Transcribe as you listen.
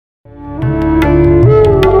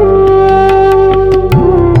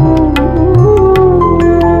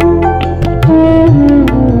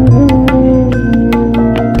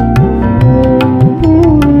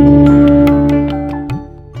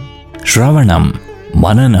Shravanam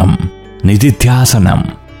Mananam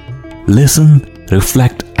Nidhidhyasanam. Listen,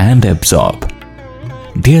 reflect and absorb.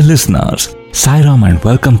 Dear listeners, Sai Ram and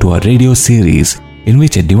welcome to our radio series in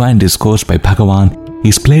which a divine discourse by Bhagawan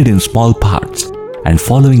is played in small parts, and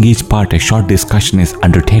following each part a short discussion is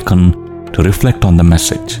undertaken to reflect on the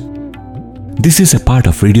message. This is a part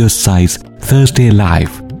of Radio Sai's Thursday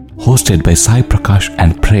Live, hosted by Sai Prakash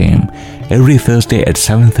and Prem every Thursday at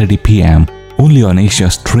 7:30 p.m. only on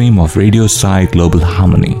Asia's stream of Radio Sai Global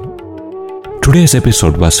Harmony. Today's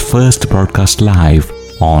episode was first broadcast live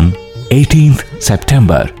on 18th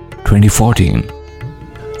September 2014.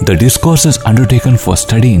 The discourses undertaken for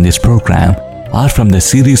study in this program are from the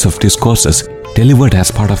series of discourses delivered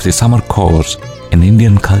as part of the summer course in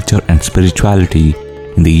Indian culture and spirituality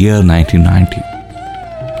in the year 1990.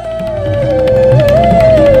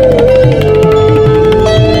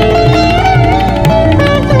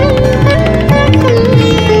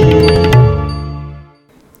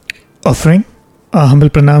 Offering our humble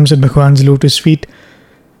pranams at Bhagawan's lotus feet.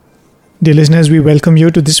 Dear listeners, we welcome you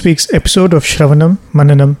to this week's episode of Shravanam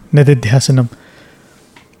Mananam Nidhidhyasanam.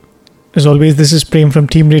 As always, this is Prem from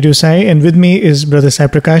Team Radio Sai, and with me is Brother Sai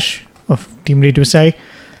Prakash of Team Radio Sai.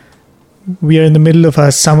 We are in the middle of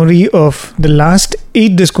our summary of the last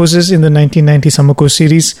 8 discourses in the 1990 summer course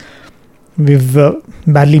series. We've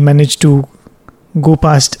badly managed to go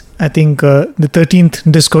past, I think, the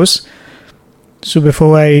 13th discourse. So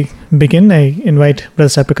before I begin, I invite Brother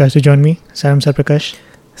Sai Prakash to join me. Saram Sai Prakash.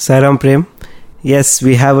 Saram Prem. Yes,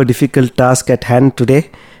 we have a difficult task at hand today.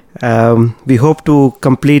 We hope to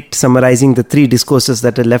complete summarizing the 3 discourses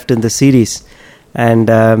that are left in the series. And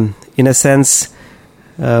in a sense,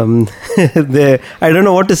 I don't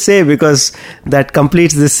know what to say, because that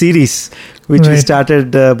completes the series, which we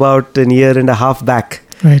started about a year and a half back.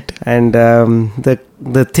 Right. And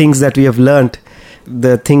the things that we have learned,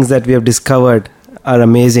 the things that we have discovered are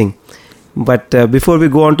amazing. But before we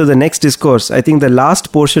go on to the next discourse, I think the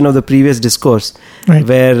last portion of the previous discourse,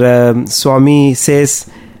 where Swami says,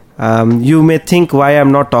 you may think why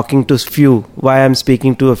I'm not talking to few, why I'm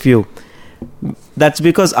speaking to a few. That's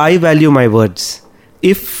because I value my words.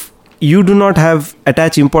 If you do not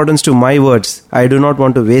attach importance to my words, I do not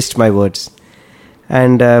want to waste my words.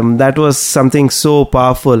 And that was something so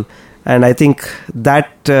powerful. And I think that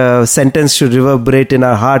sentence should reverberate in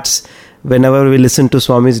our hearts whenever we listen to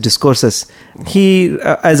Swami's discourses. He,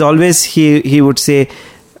 as always, he would say,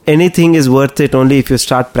 anything is worth it only if you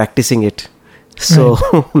start practicing it. So,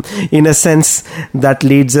 in a sense, that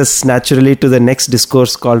leads us naturally to the next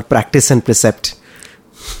discourse called Practice and Precept.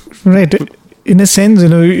 Right. In a sense,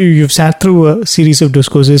 you've sat through a series of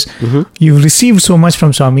discourses. Mm-hmm. You've received so much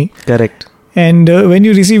from Swami. Correct. And when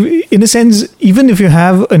you receive, in a sense, even if you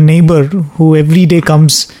have a neighbor who every day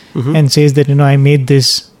comes and says that, I made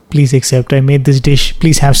this, please accept. I made this dish,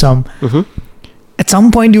 please have some. Mm-hmm. At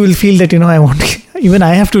some point, you will feel that,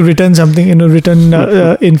 I have to return something, return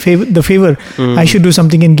in favor. I should do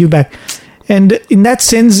something and give back. And in that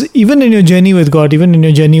sense, even in your journey with God, even in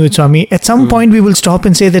your journey with Swami, at some point we will stop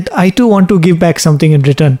and say that I too want to give back something in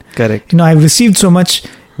return. Correct. I've received so much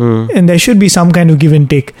and there should be some kind of give and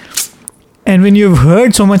take. And when you've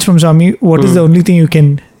heard so much from Swami, what is the only thing you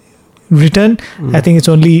can return? I think it's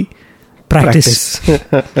only practice.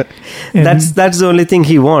 That's the only thing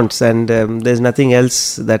he wants, and there's nothing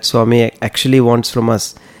else that Swami actually wants from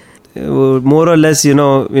us. More or less,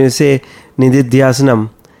 when you say Nidhidhyasanam,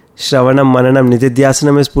 Shravanam Mananam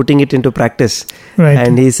Nidhidhyasanam is putting it into practice. Right.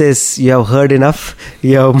 And he says, you have heard enough,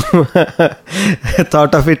 you have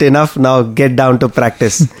thought of it enough, now get down to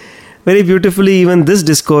practice. Very beautifully, even this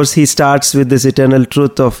discourse, he starts with this eternal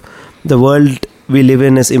truth of the world we live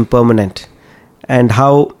in is impermanent, and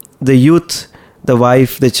how the youth, the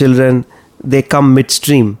wife, the children, they come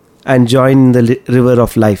midstream and join in the river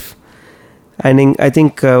of life. And I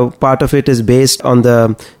think part of it is based on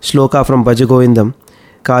the shloka from Bhajagovindam,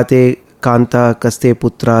 Kate Kanta Kaste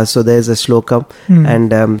Putra. So there's a shloka,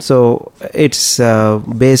 and so it's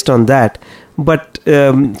based on that. But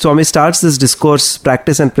Swami starts this discourse,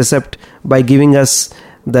 Practice and Precept, by giving us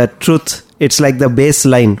the truth. It's like the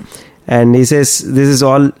baseline. And he says, this is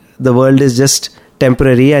all, the world is just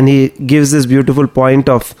temporary. And he gives this beautiful point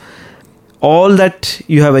of all that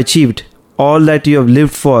you have achieved, all that you have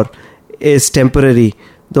lived for is temporary.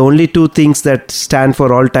 The only 2 things that stand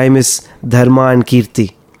for all time is dharma and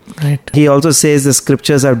kirti. Right. He also says the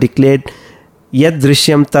scriptures have declared, yad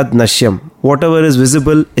drishyam tad nashyam. Whatever is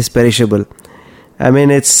visible is perishable. I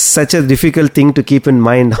mean, it's such a difficult thing to keep in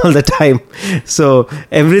mind all the time. So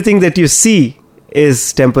everything that you see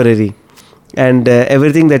is temporary. And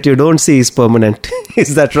everything that you don't see is permanent.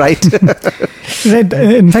 Is that right? Right.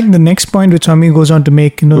 In fact, the next point which Swami goes on to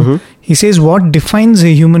make, he says what defines a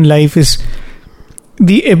human life is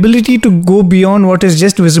the ability to go beyond what is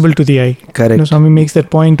just visible to the eye. Correct. Swami makes that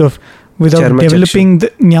point of without Charma developing the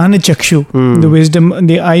jnana chakshu, the wisdom,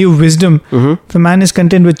 the eye of wisdom. If a man is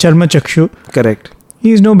content with charma chakshu, Correct.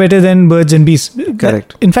 he is no better than birds and bees.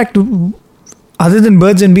 Correct. In fact, other than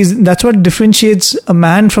birds and bees, that's what differentiates a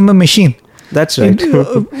man from a machine. That's right.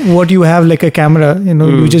 What you have like a camera,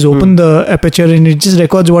 you just open the aperture and it just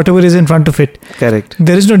records whatever is in front of it. Correct.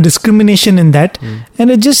 There is no discrimination in that,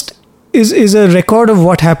 and it just is a record of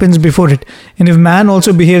what happens before it. And if man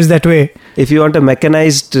also behaves that way, If you want a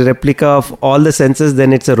mechanized replica of all the senses,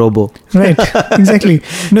 then it's a robo. right? Exactly.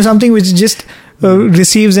 Something which just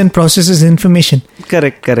receives and processes information.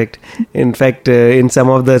 Correct. In fact, in some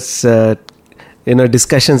of this,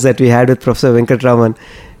 discussions that we had with Professor Venkatraman,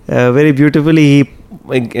 very beautifully he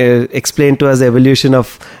explained to us the evolution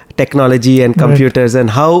of technology and computers, and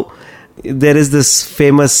how there is this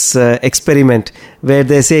famous experiment where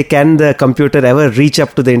they say, can the computer ever reach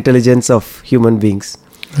up to the intelligence of human beings?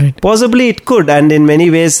 Right. Possibly it could, and in many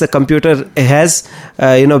ways the computer has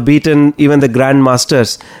beaten even the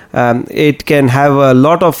grandmasters. It can have a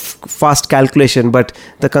lot of fast calculation, but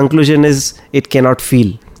the conclusion is it cannot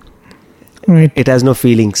feel. Right. It has no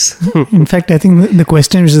feelings. In fact, I think the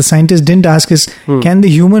question which the scientists didn't ask is, can the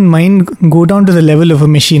human mind go down to the level of a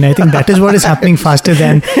machine? I think that is what is happening faster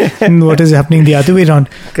than what is happening the other way around.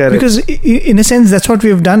 Correct. Because in a sense, that's what we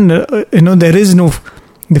have done. There is no...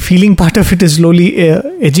 The feeling part of it is slowly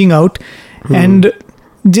edging out, and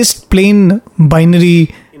just plain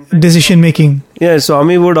binary decision making. Yeah,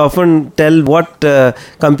 Swami would often tell what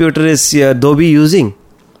computer is Adobe using.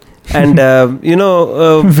 And,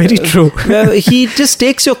 Very true. He just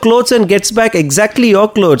takes your clothes and gets back exactly your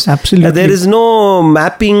clothes. Absolutely. There is no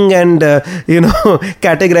mapping and,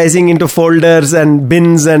 categorizing into folders and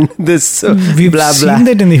bins and this We've blah, seen blah.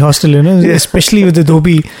 that in the hostel, especially with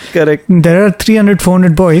Adobe. Correct. There are 300,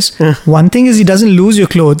 400 boys. One thing is he doesn't lose your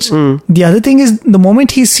clothes. The other thing is the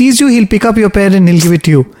moment he sees you, he'll pick up your pair and he'll give it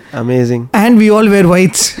to you. Amazing. And we all wear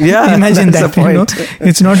whites. Yeah, Imagine that's that. the point.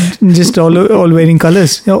 It's not just all wearing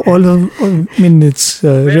colors. It's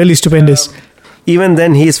really stupendous. Even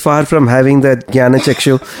then, he is far from having the Jnana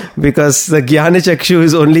Chakshu, because the Jnana Chakshu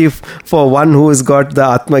is only for one who has got the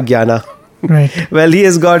Atma Jnana. Right. Well, he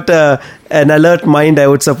has got an alert mind, I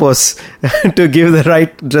would suppose, to give the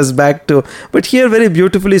right dress back to. But here, very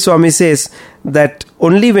beautifully, Swami says that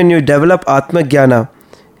only when you develop Atma Jnana,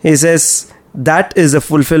 he says, that is the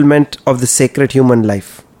fulfillment of the sacred human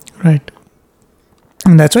life. Right.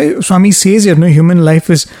 And that's why Swami says here, human life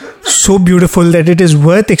is so beautiful that it is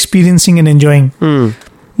worth experiencing and enjoying.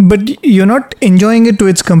 But you're not enjoying it to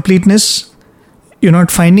its completeness. You're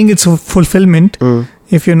not finding its fulfillment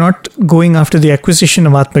if you're not going after the acquisition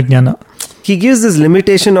of Atma Jnana. He gives this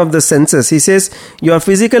limitation of the senses. He says, your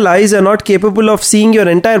physical eyes are not capable of seeing your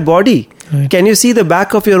entire body. Right. Can you see the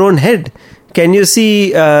back of your own head? Can you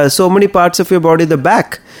see so many parts of your body, the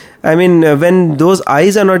back? I mean, when those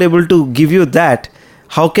eyes are not able to give you that,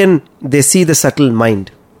 how can they see the subtle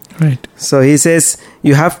mind? Right. So he says,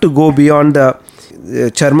 you have to go beyond the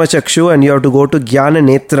Charma Chakshu, and you have to go to Jnana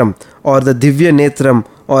Netram, or the Divya Netram,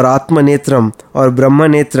 or Atma Netram, or Brahma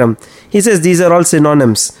Netram. He says these are all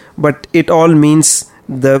synonyms, but it all means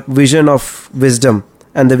the vision of wisdom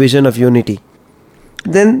and the vision of unity.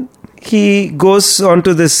 Then he goes on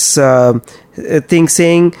to this thing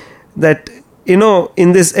saying that,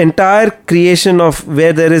 in this entire creation of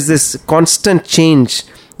where there is this constant change,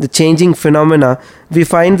 the changing phenomena, we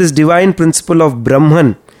find this divine principle of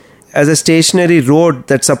Brahman as a stationary road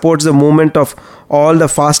that supports the movement of all the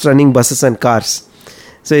fast running buses and cars.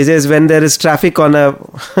 So he says, when there is traffic on a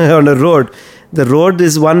road, the road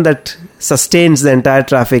is one that sustains the entire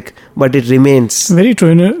traffic, but it remains. Very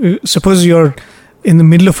true. Suppose you're in the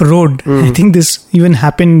middle of a road. I think this even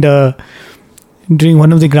happened during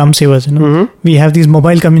one of the Gram Sevas. We have these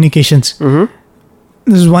mobile communications.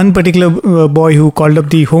 There's one particular boy who called up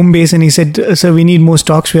the home base and he said, sir, we need more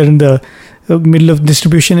stocks. We are in the middle of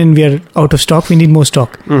distribution and we are out of stock. We need more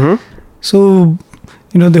stock. So,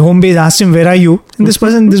 the home base asked him, where are you? And this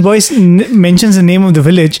boy mentions the name of the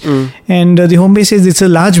village. And the home base says, it's a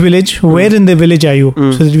large village. Where in the village are you?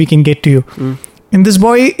 So that we can get to you. And this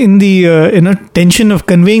boy, in the tension of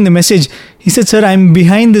conveying the message, he said, sir, I'm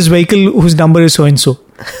behind this vehicle whose number is so-and-so.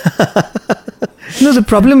 The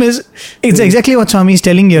problem is, it's exactly what Swami is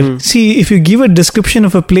telling here. See, if you give a description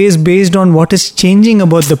of a place based on what is changing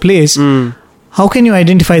about the place, how can you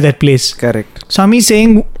identify that place? Correct. Swami is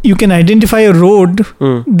saying you can identify a road,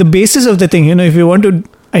 the basis of the thing. If you want to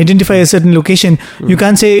identify a certain location, you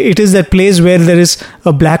can't say it is that place where there is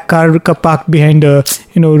a black car parked behind a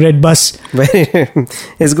red bus.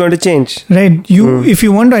 It's going to change. Right. If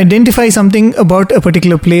you want to identify something about a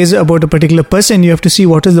particular place, about a particular person, you have to see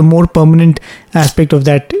what is the more permanent aspect of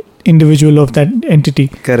that individual, of that entity.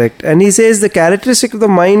 Correct. And he says the characteristic of the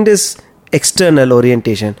mind is external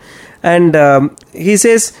orientation. And he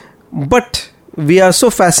says, but we are so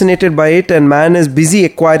fascinated by it, and man is busy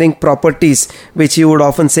acquiring properties, which he would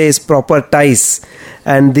often say is proper ties.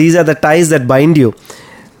 And these are the ties that bind you.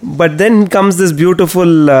 But then comes this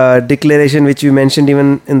beautiful declaration, which we mentioned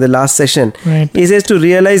even in the last session. Right. He says to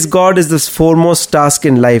realize God is the foremost task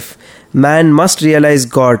in life. Man must realize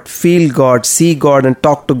God, feel God, see God, and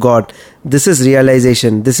talk to God. This is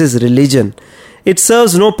realization. This is religion. It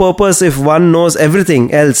serves no purpose if one knows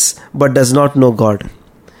everything else but does not know God.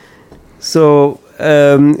 So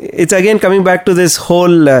it's again coming back to this whole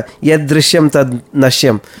yad drishyam tad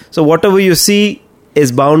nashyam. So whatever you see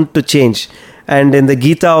is bound to change. And in the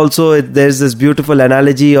Gita also there's this beautiful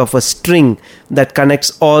analogy of a string that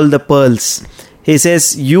connects all the pearls. He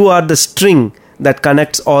says you are the string that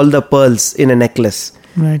connects all the pearls in a necklace.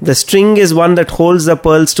 Right. The string is one that holds the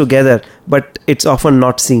pearls together, but it's often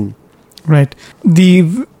not seen. Right.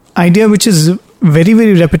 The idea which is very,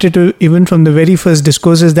 very repetitive even from the very first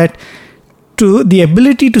discourse is that to the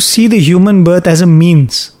ability to see the human birth as a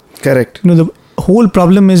means. Correct. The whole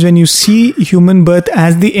problem is when you see human birth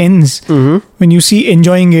as the ends, when you see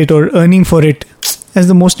enjoying it or earning for it as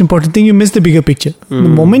the most important thing, you miss the bigger picture. The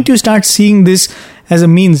moment you start seeing this as a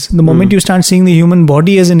means, the moment you start seeing the human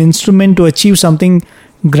body as an instrument to achieve something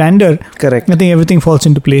grander, correct, I think everything falls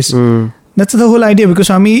into place. That's the whole idea, because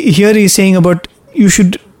Swami here is saying about you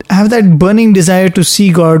should have that burning desire to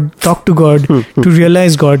see God, talk to God, to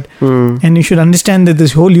realize God, and you should understand that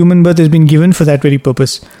this whole human birth has been given for that very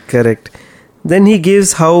purpose. Correct. Then he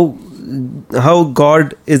gives how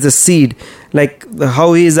God is the seed, like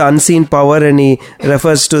how he is the unseen power, and he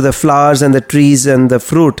refers to the flowers and the trees and the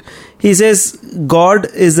fruit. He says God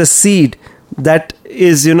is the seed that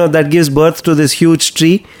is, that gives birth to this huge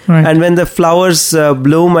tree. Right. And when the flowers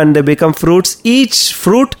bloom and they become fruits, each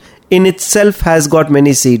fruit in itself has got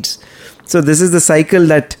many seeds. So this is the cycle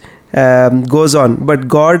that goes on. But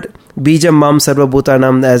God, Bijam Mam Sarva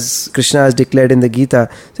Bhutanam, as Krishna has declared in the Gita,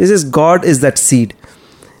 so he says God is that seed.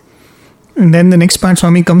 And then the next part,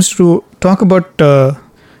 Swami comes to talk about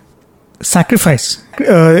sacrifice.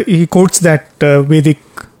 He quotes that Vedic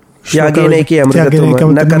Tyagene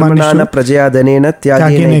amritatvam na karmana na prajaya dhanena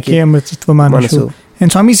tyagene amritatvam manasu.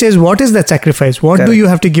 And Swami says, what is that sacrifice? What do you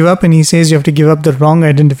have to give up? And he says you have to give up the wrong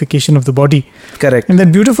identification of the body. Correct. And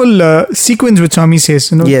that beautiful sequence which Swami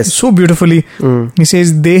says, yes, so beautifully, he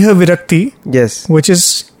says Deha Virakti, yes, which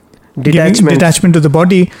is detachment to the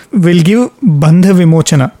body, will give Bandha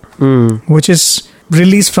Vimochana, which is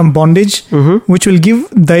release from bondage, which will give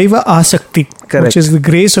Daiva Asakti, correct, which is the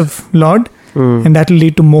grace of Lord, and that will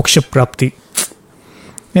lead to Moksha Prapti.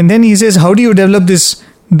 And then he says, how do you develop this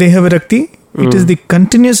Deha Virakti? It is the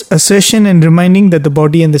continuous assertion and reminding that the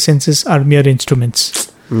body and the senses are mere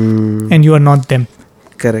instruments, and you are not them.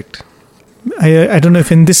 Correct. I don't know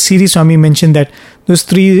if in this series Swami mentioned that those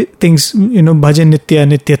three things, bhajan nitya,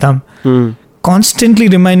 nityatam, constantly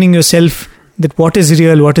reminding yourself that what is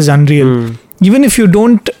real, what is unreal. Even if you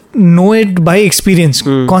don't know it by experience,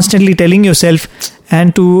 constantly telling yourself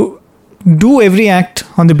and to do every act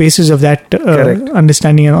on the basis of that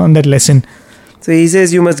understanding and on that lesson. So he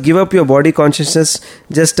says you must give up your body consciousness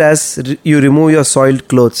just as you remove your soiled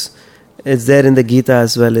clothes. It's there in the Gita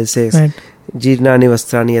as well. It says, Jirnani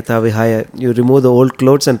vastrani yatha vihaya. You remove the old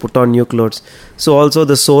clothes and put on new clothes. So also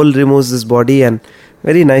the soul removes this body, and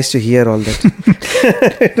very nice to hear all that.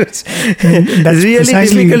 It's really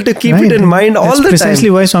difficult to keep it in mind all the time. That's precisely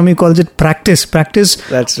why Swami calls it practice. Practice.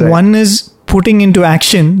 That's right. One is putting into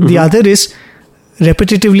action. The other is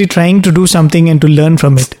repetitively trying to do something and to learn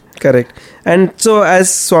from it. Correct. And so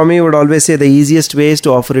as Swami would always say, the easiest way is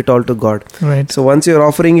to offer it all to God. Right. So once you're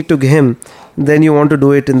offering it to Him, then you want to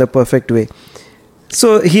do it in the perfect way.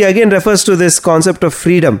 So he again refers to this concept of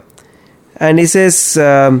freedom. And he says,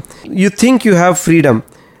 you think you have freedom,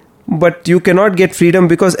 but you cannot get freedom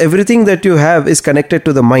because everything that you have is connected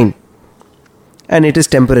to the mind. And it is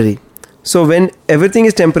temporary. So when everything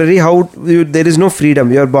is temporary, there is no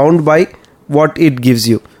freedom. You are bound by what it gives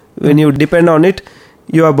you. When you depend on it,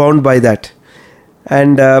 you are bound by that.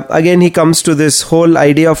 And again he comes to this whole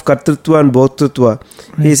idea of kartrutva and bhoktutva.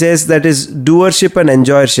 He says that is doership and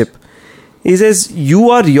enjoyership. He says you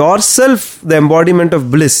are yourself the embodiment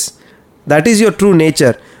of bliss. That is your true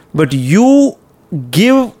nature. But you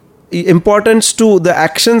give importance to the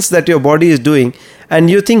actions that your body is doing, and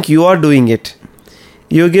you think you are doing it.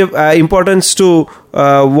 You give importance to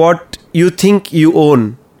what you think you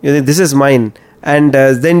own. You think, this is mine. And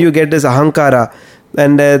then you get this ahankara.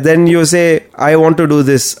 And then you say, I want to do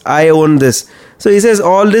this. I own this. So he says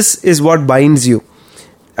all this is what binds you.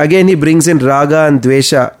 Again, he brings in raga and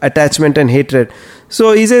dvesha, attachment and hatred.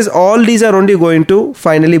 So he says all these are only going to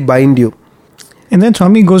finally bind you. And then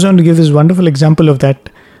Swami goes on to give this wonderful example of that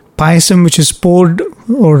payasam which is poured,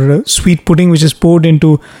 or sweet pudding which is poured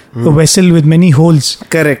into a vessel with many holes.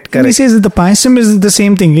 Correct. And he says that the payasam is the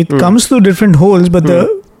same thing. It comes through different holes, but the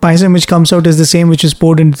payasam which comes out is the same which is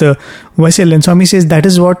poured into the vessel. And Swami says that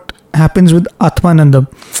is what happens with Atmanandam.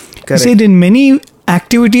 He said in many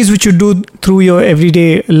activities which you do through your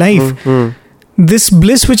everyday life, this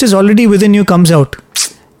bliss which is already within you comes out.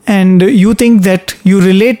 And you think that you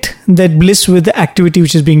relate that bliss with the activity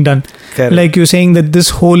which is being done. Correct. Like you're saying that this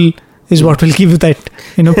hole is what will give you that,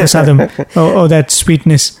 prasadam or that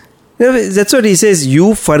sweetness. That's what he says.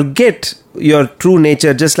 You forget your true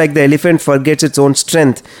nature, just like the elephant forgets its own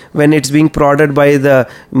strength when it's being prodded by the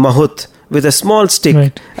mahut with a small stick.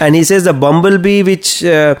 Right. And he says the bumblebee which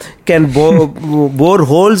can bore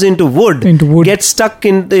holes into wood gets stuck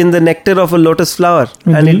in the nectar of a lotus flower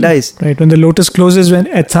and it dies. Right. When the lotus closes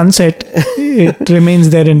at sunset, it remains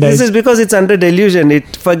there and dies. This is because it's under delusion.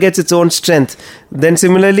 It forgets its own strength. Then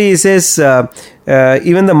similarly he says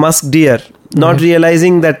even the musk deer, not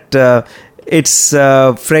realizing that its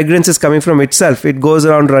fragrance is coming from itself, it goes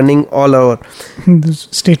around running all over. The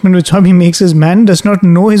statement which Swami makes is, man does not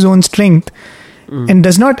know his own strength and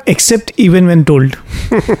does not accept even when told.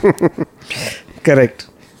 Correct.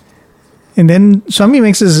 And then Swami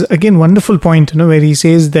makes this again wonderful point, where he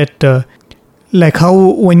says that like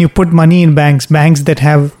how when you put money in banks that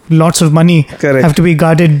have lots of money have to be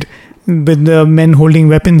guarded with the men holding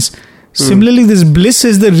weapons. Similarly, this bliss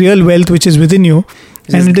is the real wealth which is within you,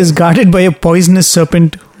 and it is guarded by a poisonous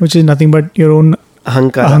serpent, which is nothing but your own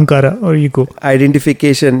ahankara or ego.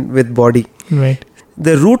 Identification with body. Right.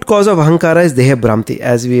 The root cause of ahankara is deha bhramti,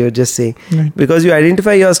 as we were just saying. Right. Because you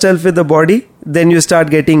identify yourself with the body, then you start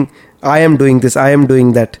getting, I am doing this, I am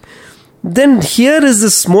doing that. Then here is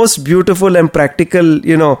this most beautiful and practical,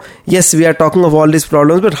 yes, we are talking of all these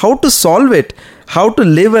problems, but how to solve it, how to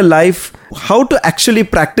live a life, how to actually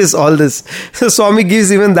practice all this. So Swami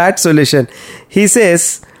gives even that solution. He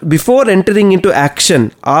says, before entering into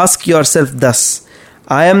action, ask yourself thus,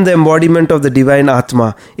 I am the embodiment of the divine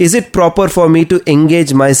Atma. Is it proper for me to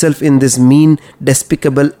engage myself in this mean,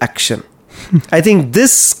 despicable action? I think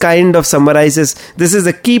this kind of summarizes, this is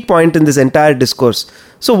the key point in this entire discourse.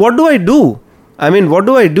 So what do I do? What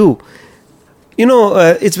do I do?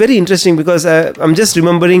 It's very interesting because I'm just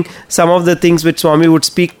remembering some of the things which Swami would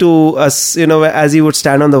speak to us, as he would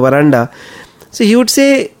stand on the veranda. So he would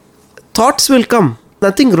say, thoughts will come,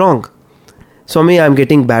 nothing wrong. Swami, I'm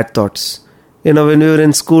getting bad thoughts. When we were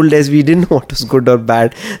in school days, we didn't know what was good or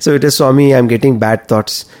bad. So it is, Swami, I'm getting bad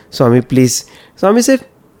thoughts. Swami, please. Swami said,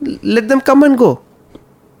 let them come and go.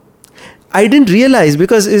 I didn't realize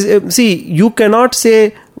because, you cannot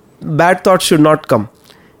say bad thoughts should not come.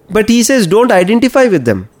 But he says, don't identify with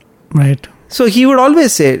them. Right. So he would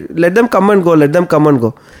always say, let them come and go, let them come and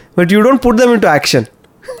go. But you don't put them into action.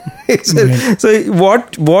 So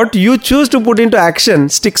what you choose to put into action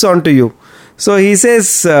sticks on to you. So he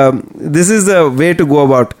says, this is the way to go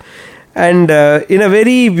about. And in a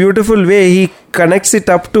very beautiful way, he connects it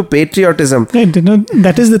up to patriotism. Right,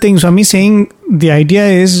 that is the thing. Swami saying the idea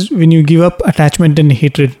is when you give up attachment and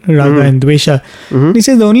hatred, raga and dvesha, he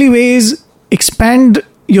says the only way is expand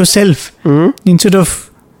yourself instead of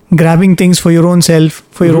grabbing things for your own self,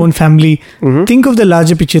 for your own family. Think of the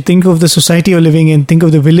larger picture. Think of the society you're living in. Think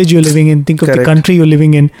of the village you're living in. Think of the country you're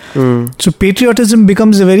living in. So patriotism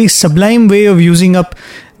becomes a very sublime way of using up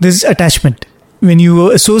this attachment. When you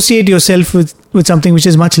associate yourself with something which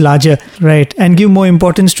is much larger, right, and give more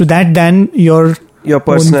importance to that than your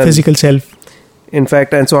personal own physical self. In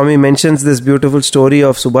fact, and Swami mentions this beautiful story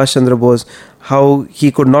of Subhash Chandra Bose, how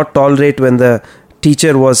he could not tolerate when the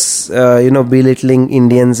teacher was, belittling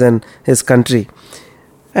Indians and his country.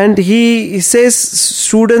 And he says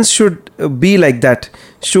students should be like that.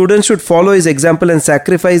 Students should follow his example and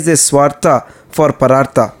sacrifice their swartha for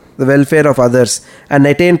parartha, the welfare of others, and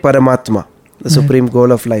attain Paramatma, the supreme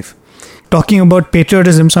goal of life. Talking about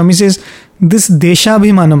patriotism, Swami says this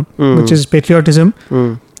deshabhimanam, which is patriotism,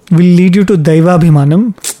 will lead you to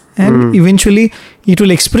daivabhimanam, and eventually it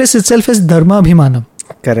will express itself as dharmabhimanam.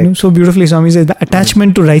 Correct. So beautifully Swami says the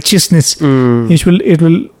attachment to righteousness, it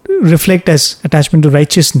will reflect as attachment to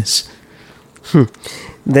righteousness.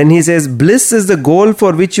 Then he says, bliss is the goal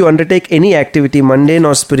for which you undertake any activity, mundane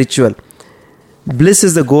or spiritual. Bliss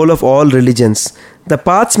is the goal of all religions. The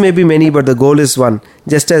paths may be many, but the goal is one.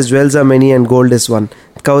 Just as jewels are many and gold is one.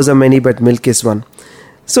 Cows are many, but milk is one.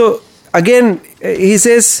 So again, he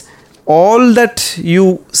says, all that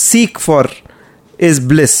you seek for is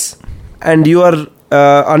bliss. And you are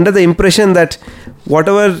under the impression that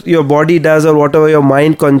whatever your body does or whatever your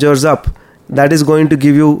mind conjures up, that is going to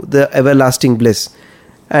give you the everlasting bliss.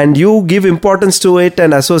 And you give importance to it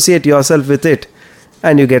and associate yourself with it,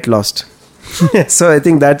 and you get lost. So I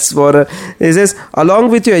think that's for he says,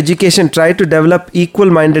 along with your education, try to develop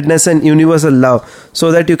equal-mindedness and universal love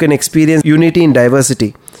so that you can experience unity in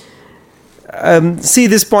diversity. See,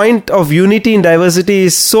 this point of unity in diversity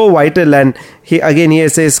is so vital. And he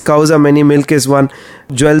says, cows are many, milk is one,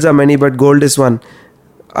 jewels are many, but gold is one.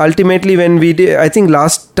 Ultimately, when we did, I think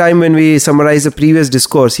last time when we summarized the previous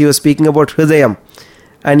discourse, he was speaking about Hridayam.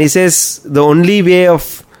 And he says the only way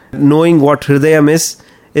of knowing what Hridayam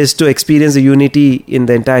is to experience the unity in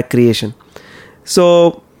the entire creation.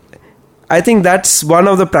 So I think that's one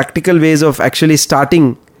of the practical ways of actually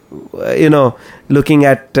starting, looking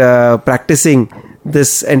at practicing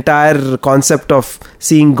this entire concept of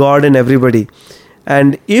seeing God in everybody.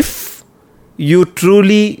 And if you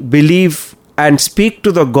truly believe and speak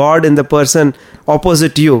to the God in the person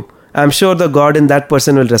opposite you, I'm sure the God in that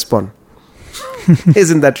person will respond.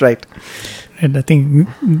 Isn't that right? And I think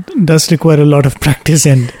it does require a lot of practice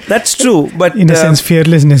and... That's true, but... in a sense,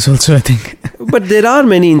 fearlessness also, I think. But there are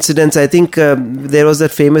many incidents. I think there was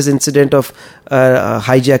that famous incident of a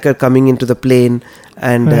hijacker coming into the plane,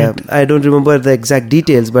 and right. I don't remember the exact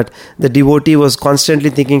details, but the devotee was constantly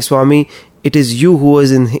thinking, Swami, it is you who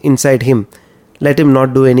is inside him. Let him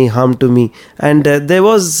not do any harm to me. And there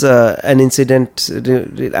was an incident.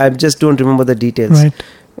 I just don't remember the details. Right.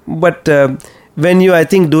 But... when you, I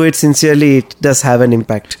think, do it sincerely, it does have an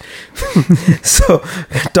impact. So,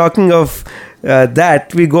 talking of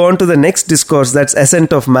that, we go on to the next discourse, that's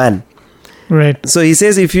Ascent of Man. Right. So, he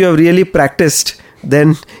says, if you have really practiced,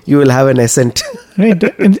 then you will have an ascent. Right.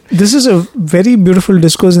 And this is a very beautiful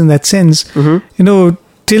discourse in that sense. Mm-hmm.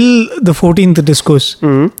 Till the 14th discourse,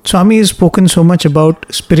 Swami has spoken so much about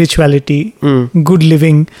spirituality, good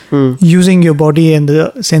living, using your body and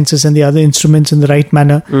the senses and the other instruments in the right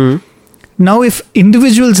manner. Now, if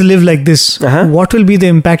individuals live like this, what will be the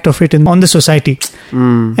impact of it on the society?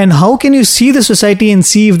 And how can you see the society and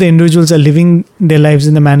see if the individuals are living their lives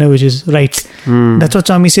in the manner which is right? That's what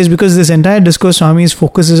Swami says, because this entire discourse, Swami's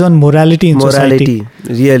focus is on morality in society.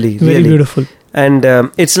 Really. Very beautiful. And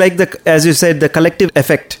it's like, as you said, the collective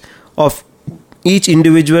effect of each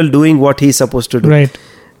individual doing what he's supposed to do. Right.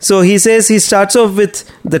 So he says, he starts off with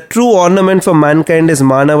the true ornament for mankind is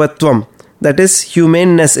manavatvam, that is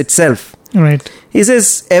humaneness itself. Right. He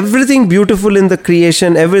says everything beautiful in the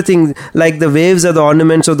creation, everything like the waves are the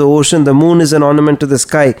ornaments of the ocean, the moon is an ornament to the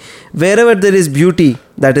sky. Wherever there is beauty,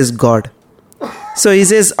 that is God. So he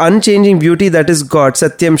says unchanging beauty, that is God,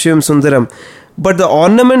 Satyam Shivam Sundaram. But the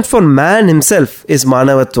ornament for man himself is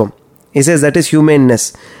Manavatvam. He says that is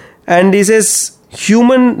humaneness. And he says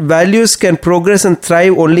human values can progress and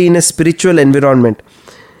thrive only in a spiritual environment.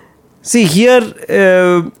 See here...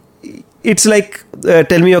 it's like,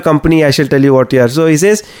 tell me your company, I shall tell you what you are. So he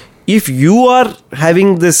says, if you are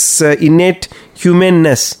having this innate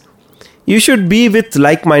humanness, you should be with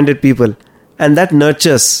like-minded people. And that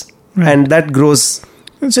nurtures and that grows.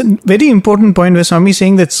 It's a very important point where Swami is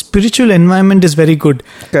saying that spiritual environment is very good.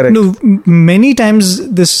 Correct. Many times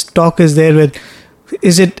this talk is there with,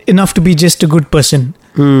 is it enough to be just a good person?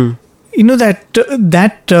 That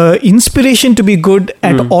inspiration to be good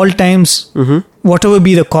at all times, whatever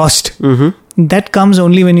be the cost, that comes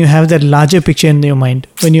only when you have that larger picture in your mind.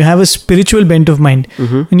 When you have a spiritual bent of mind,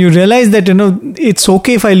 when you realize that it's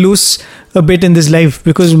okay if I lose a bit in this life,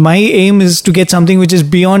 because my aim is to get something which is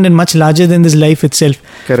beyond and much larger than this life itself.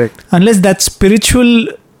 Correct. Unless that spiritual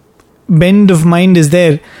bend of mind is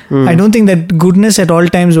there, I don't think that goodness at all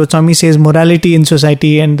times, what Swami says, morality in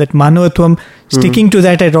society and that manavatvam, sticking to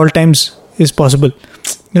that at all times is possible.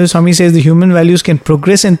 Swami says the human values can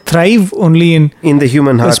progress and thrive only in the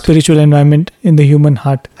human heart, the spiritual environment, in the human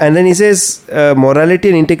heart. And then he says morality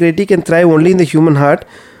and integrity can thrive only in the human heart.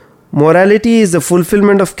 Morality is the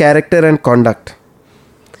fulfillment of character and conduct.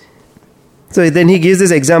 So then he gives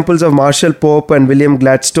these examples of Marshall Pope and William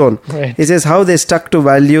Gladstone. Right. He says how they stuck to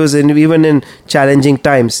values even in challenging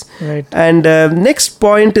times. Right. And next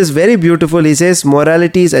point is very beautiful. He says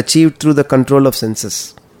morality is achieved through the control of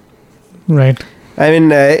senses. Right. I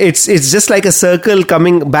mean, it's just like a circle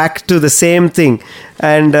coming back to the same thing,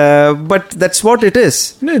 and but that's what it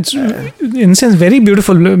is. No, it's in a sense very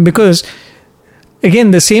beautiful, because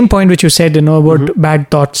again, the same point which you said, about bad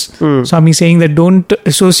thoughts. Swami saying that don't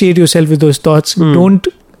associate yourself with those thoughts. Don't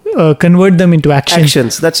convert them into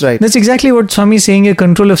Actions, that's right. That's exactly what Swami is saying, a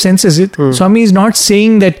control of senses. Swami is not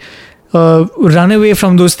saying that run away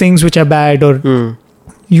from those things which are bad, or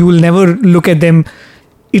you will never look at them.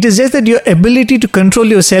 It is just that your ability to control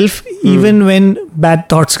yourself even when bad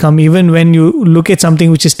thoughts come, even when you look at something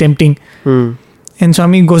which is tempting. And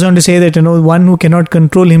Swami goes on to say that, one who cannot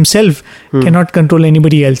control himself cannot control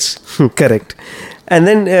anybody else. Correct. And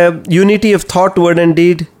then unity of thought, word and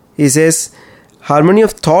deed. He says, harmony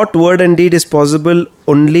of thought, word and deed is possible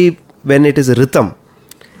only when it is rhythm.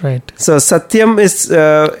 Right. So Satyam is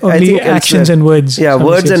only I think actions and words. Yeah,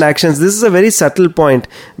 words and actions. This is a very subtle point,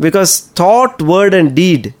 because thought, word and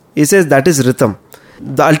deed, he says, that is rhythm.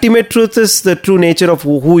 The ultimate truth is the true nature of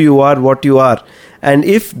who you are, what you are. And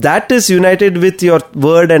if that is united with your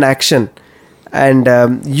word and action, and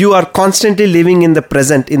you are constantly living in the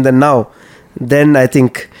present, in the now, then I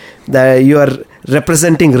think that you are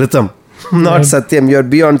representing rhythm, not Satyam. You are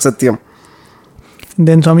beyond Satyam.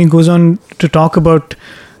 Then Swami goes on to talk about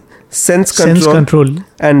sense control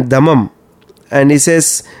and dhammam. And he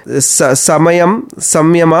says samayam,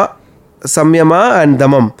 samyama and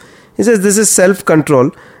dhammam. He says this is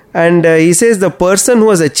self-control. And he says the person who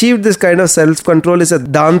has achieved this kind of self-control is a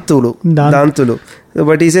Dantulu.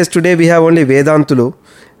 But he says today we have only Vedantulu,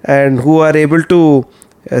 and who are able to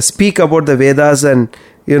speak about the Vedas and,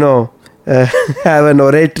 have an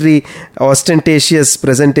oratory, ostentatious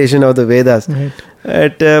presentation of the Vedas.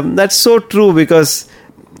 Right. That's so true, because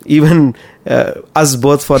even us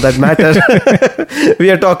both, for that matter, we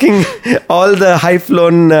are talking all the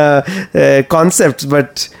high-flown concepts,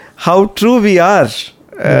 but how true we are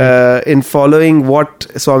in following what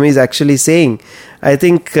Swami is actually saying. I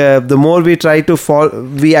think the more we try to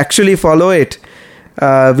we actually follow it,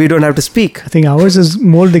 we don't have to speak. I think ours is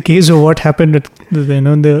more the case of what happened with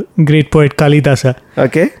the great poet Kalidasa.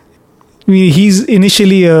 Okay. He's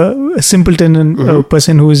initially a simpleton and a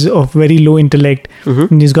person who is of very low intellect.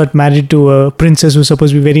 And he's got married to a princess who's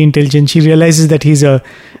supposed to be very intelligent. She realizes that he's a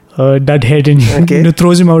dudhead and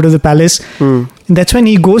throws him out of the palace. And that's when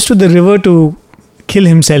he goes to the river to kill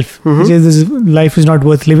himself. He says this life is not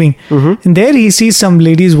worth living. And there he sees some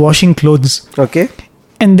ladies washing clothes. Okay.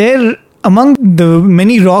 And there, among the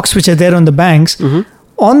many rocks which are there on the banks,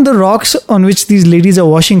 on the rocks on which these ladies are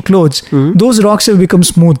washing clothes, those rocks have become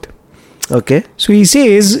smooth. Okay. So he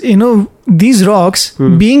says, these rocks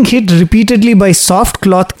being hit repeatedly by soft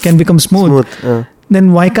cloth can become smooth.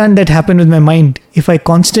 Then why can't that happen with my mind? If I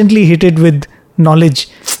constantly hit it with knowledge,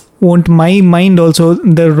 won't my mind also,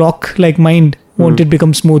 the rock-like mind, won't it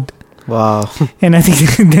become smooth? Wow. And I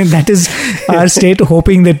think that is our state,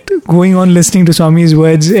 hoping that going on listening to Swami's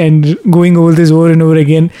words and going over this over and over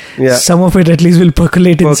again, some of it at least will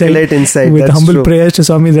percolate inside. With that's humble true. prayers to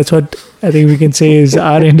Swami, that's what I think we can say is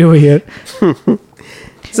our endeavor here.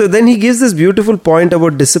 So then he gives this beautiful point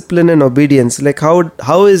about discipline and obedience. Like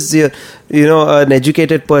how is an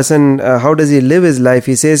educated person, how does he live his life?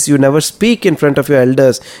 He says you never speak in front of your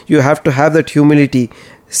elders. You have to have that humility.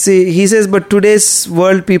 See, he says, but today's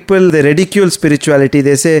world people, they ridicule spirituality.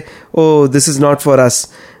 They say, oh, this is not for us.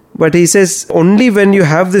 But he says, only when you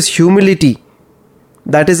have this humility,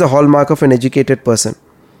 that is a hallmark of an educated person.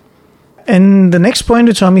 And the next point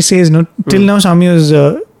which Swami says, till now Swami was,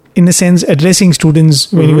 in a sense, addressing students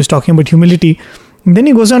when he was talking about humility. And then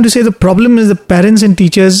he goes on to say the problem is the parents and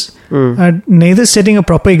teachers are neither setting a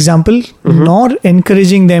proper example nor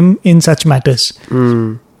encouraging them in such matters.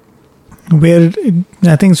 Where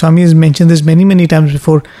I think Swami has mentioned this many, many times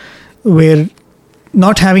before, where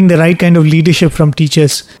not having the right kind of leadership from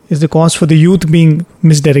teachers is the cause for the youth being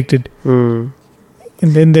misdirected. And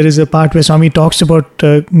then there is a part where Swami talks about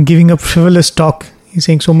giving up frivolous talk. He's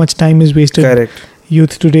saying so much time is wasted. Correct.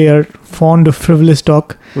 Youth today are fond of frivolous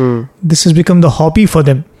talk. This has become the hobby for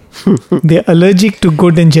them. They're allergic to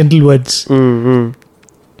good and gentle words. Then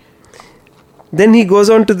he goes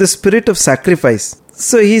on to the spirit of sacrifice.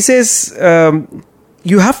 So he says,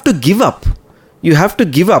 you have to give up. You have to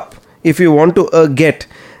give up if you want to get.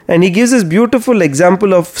 And he gives this beautiful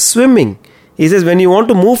example of swimming. He says, when you want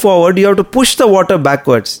to move forward, you have to push the water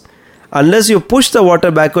backwards. Unless you push the water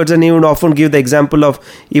backwards, and he would often give the example of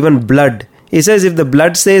even blood. He says, if the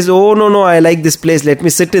blood says, oh, no, I like this place, let me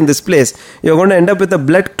sit in this place, you're going to end up with a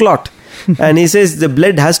blood clot. And he says, the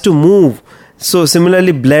blood has to move. So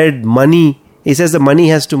similarly, blood, money, he says the money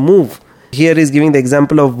has to move. Here he's giving the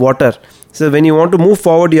example of water. So when you want to move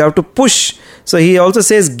forward, you have to push. So he also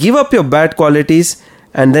says, give up your bad qualities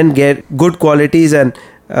and then get good qualities, and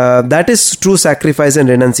that is true sacrifice and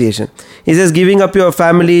renunciation. He says giving up your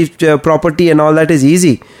family, property and all that is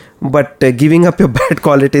easy, but giving up your bad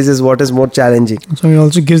qualities is what is more challenging. So he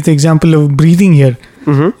also gives the example of breathing here.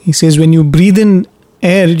 He says when you breathe in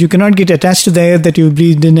air, you cannot get attached to the air that you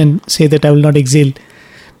breathed in and say that I will not exhale.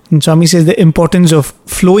 And Swami says the importance of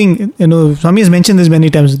flowing. Swami has mentioned this many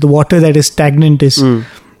times. The water that is stagnant is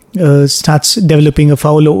starts developing a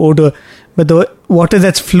foul odor, but the water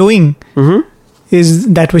that's flowing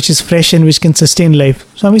is that which is fresh and which can sustain life.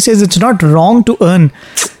 Swami says it's not wrong to earn,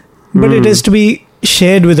 but it has to be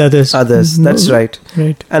shared with others. That's right.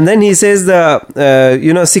 And then he says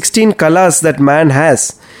the 16 kalas that man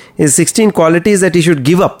has is 16 qualities that he should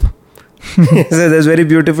give up. So that's very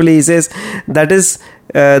beautifully, he says that is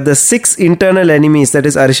the 6 internal enemies, that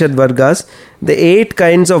is Arishad Vargas, the 8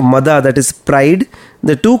 kinds of Mada, that is pride,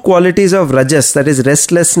 the 2 qualities of Rajas, that is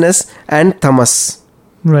restlessness and Tamas.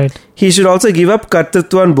 Right. He should also give up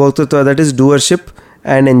Kartritva and Bhoktritva, that is doership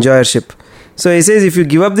and enjoyership. So he says if you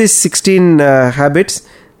give up these 16 habits,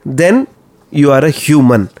 then you are a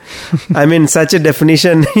human. I mean, such a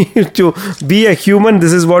definition. To be a human,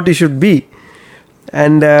 this is what you should be.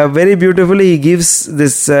 And very beautifully he gives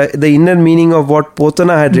this the inner meaning of what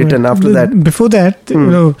Potana had written after that. Before that,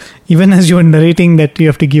 even as you were narrating that you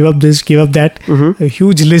have to give up this, give up that, a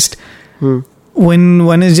huge list. When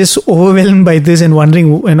one is just overwhelmed by this and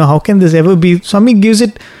wondering, how can this ever be? Swami gives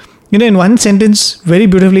it, in one sentence, very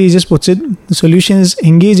beautifully. He just puts it: the solution is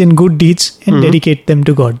engage in good deeds and dedicate them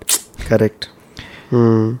to God. Correct.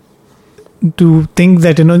 To think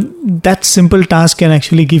that that simple task can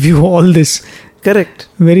actually give you all this. Correct.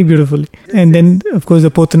 Very beautifully. And then, of course, the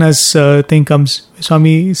Potana's thing comes.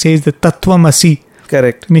 Swami says the Tattvam Asi.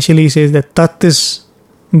 Correct. Initially, he says that Tat is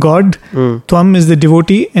God, Tvam is the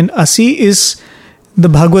devotee, and Asi is the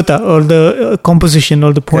Bhagavata or the composition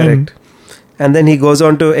or the poem. Correct. And then he goes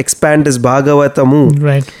on to expand his Bhagavatamu.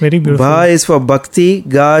 Right. Very beautiful. Bha is for Bhakti,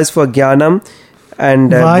 Ga is for Jnanam, and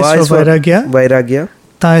Va is for Vairagya.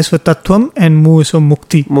 Ta is for Tattvam, and Mu is for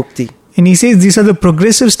Mukti. And he says these are the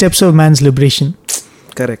progressive steps of man's liberation.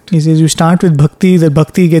 Correct. He says you start with bhakti, that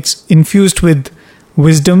bhakti gets infused with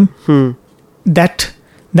wisdom. That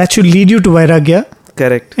should lead you to vairagya.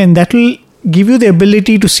 Correct. And that will give you the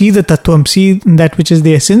ability to see the tattvam, see that which is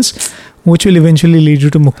the essence, which will eventually lead you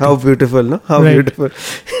to mukti. How beautiful, no? How beautiful.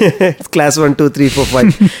 Class 1, 2, 3, 4,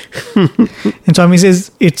 5. And Swami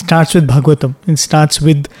says it starts with Bhagavatam. It starts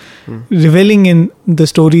with reveling in the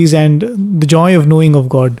stories and the joy of knowing of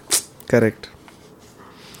God. Correct.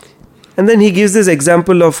 And then he gives this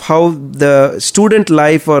example of how the student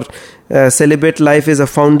life or celibate life is a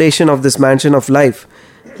foundation of this mansion of life.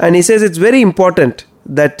 And he says it's very important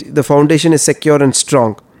that the foundation is secure and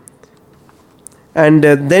strong. And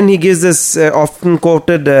then he gives this often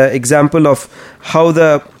quoted example of how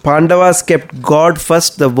the Pandavas kept God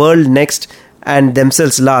first, the world next, and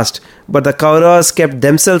themselves last. But the Kauravas kept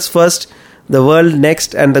themselves first, the world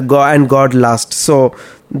next, and God last. So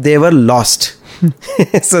they were lost.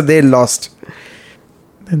 So they lost.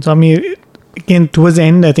 And Swami, again, towards the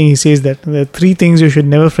end, I think he says that there are 3 things you should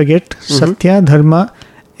never forget: Sathya, Dharma,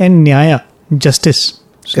 and Nyaya, justice.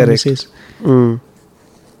 So correct. He says.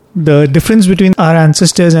 The difference between our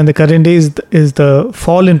ancestors and the current day is the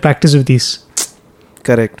fall in practice of these.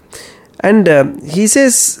 Correct. And he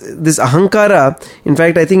says this ahankara, in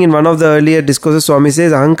fact, I think in one of the earlier discourses, Swami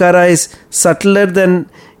says ahankara is subtler than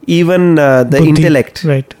even the buddhi, intellect.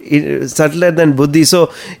 right? Subtler than buddhi.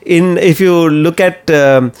 So, if you look at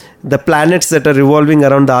the planets that are revolving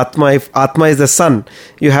around the Atma, if Atma is the sun,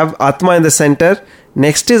 you have Atma in the center,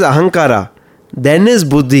 next is ahankara, then is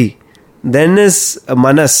buddhi, then is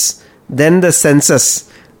manas, then the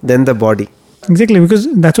senses, then the body. Exactly,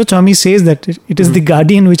 because that's what Swami says, that it is the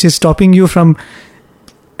guardian which is stopping you from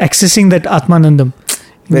accessing that Atmanandam.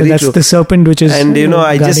 That's true. The serpent which is. And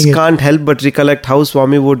I just can't help but recollect how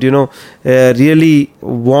Swami would, really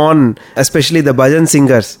warn, especially the bhajan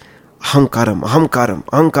singers. Ahankaram, ahankaram,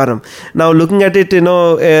 ahankaram. Now looking at it,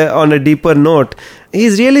 on a deeper note,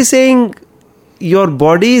 he's really saying your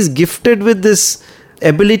body is gifted with this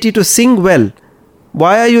ability to sing well.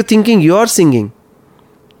 Why are you thinking you're singing?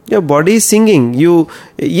 Your body is singing.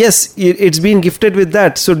 Yes, it's been gifted with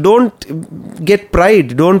that. So don't get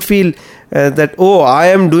pride. Don't feel that, I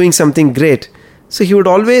am doing something great. So he would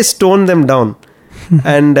always tone them down.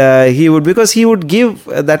 And because he would give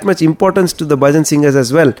that much importance to the bhajan singers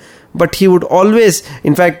as well. But he would always,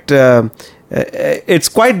 in fact, it's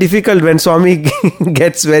quite difficult when Swami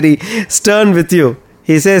gets very stern with you.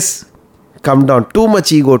 He says, come down. Too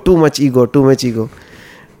much ego, too much ego, too much ego.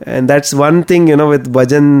 And that's one thing, with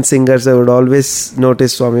bhajan singers, I would always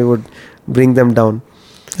notice Swami would bring them down.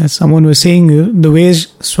 As someone was saying, the way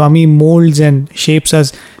Swami molds and shapes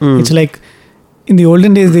us, it's like in the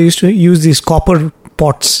olden days they used to use these copper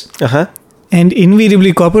pots. And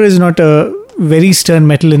invariably copper is not a very stern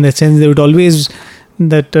metal in that sense. They would always,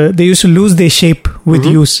 they used to lose their shape with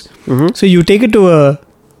use. So you take it to a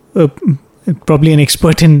probably an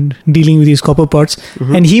expert in dealing with these copper pots,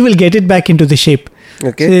 and he will get it back into the shape.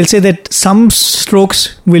 Okay. So they'll say that some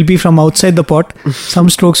strokes will be from outside the pot, some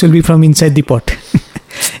strokes will be from inside the pot.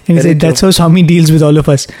 And he said that's how Swami deals with all of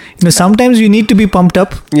us. Sometimes you need to be pumped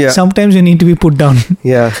up, sometimes you need to be put down.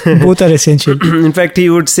 Yeah. Both are essential. In fact, he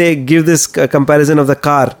would say, give this comparison of the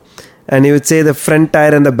car. And he would say the front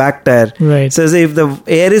tire and the back tire. Right. So if the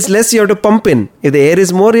air is less, you have to pump in. If the air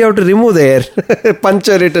is more, you have to remove the air.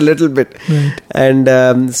 Puncture it a little bit. Right.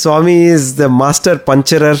 And Swami is the master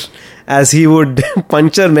puncturer, as he would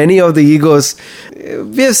puncture many of the egos.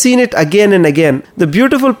 We have seen it again and again. The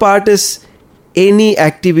beautiful part is any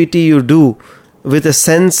activity you do with a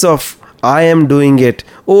sense of, I am doing it.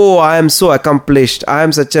 Oh, I am so accomplished. I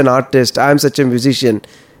am such an artist. I am such a musician.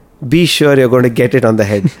 Be sure you're going to get it on the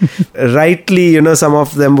head. Rightly, some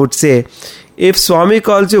of them would say, if Swami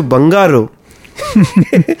calls you Bangaru,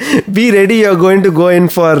 be ready, you're going to go in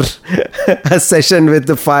for a session with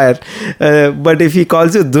the fire. But if he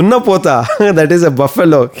calls you Dunnapota, that is a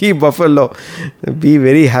buffalo, be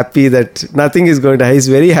very happy that nothing is going to, he's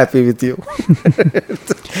very happy with you.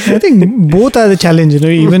 I think both are the challenge,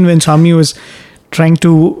 even when Swami was trying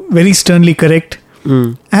to very sternly correct,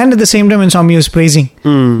 and at the same time when Swami was praising.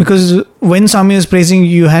 Because when Swami was praising,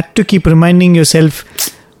 you had to keep reminding yourself,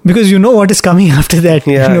 because you know what is coming after that,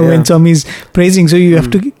 when Swami is praising. So you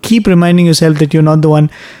have to keep reminding yourself that you're not the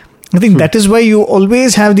one. I think that is why you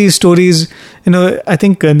always have these stories. I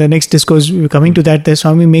think in the next discourse, we're coming to that,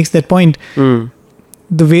 Swami makes that point.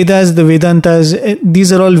 The Vedas, the Vedantas,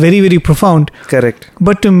 these are all very, very profound. Correct.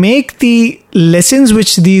 But to make the lessons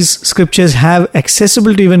which these scriptures have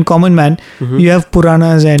accessible to even common man, you have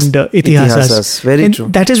Puranas and Itihasas. Very and true.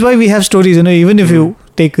 That is why we have stories. Even if you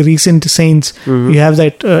take recent saints, you have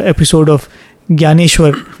that episode of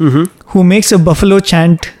Gyaneshwar, who makes a buffalo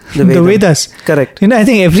chant the Vedas. Correct. I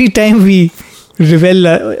think every time we revel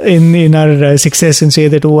in our success and say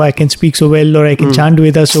that, oh, I can speak so well, or I can chant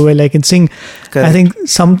Vedas so well, I can sing. Correct. I think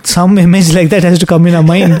some image like that has to come in our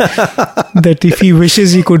mind, that if he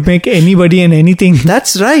wishes, he could make anybody and anything.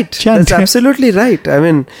 That's right. Chant. That's absolutely right. I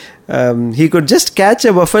mean, he could just catch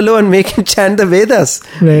a buffalo and make him chant the Vedas.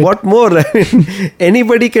 Right. What more? I mean,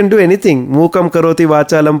 anybody can do anything. Mukam karoti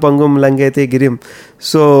vachalam pangum langete girim.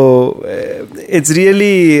 So it's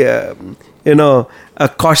really, a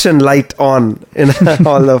caution light on in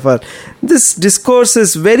all of us. This discourse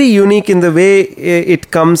is very unique in the way it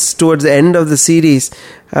comes towards the end of the series.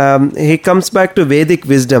 He comes back to Vedic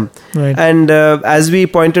wisdom. Right. And as we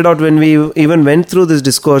pointed out when we even went through this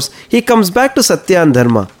discourse, he comes back to Sathya and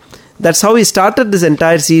Dharma. That's how he started this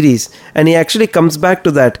entire series, and he actually comes back to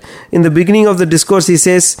that. In the beginning of the discourse, he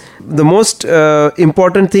says the most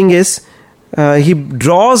important thing is he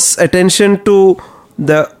draws attention to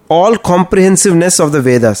the all-comprehensiveness of the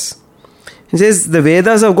Vedas. He says the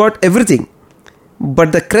Vedas have got everything,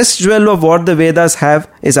 but the crest jewel of what the Vedas have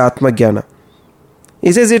is Atma Jnana.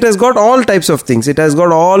 He says it has got all types of things, it has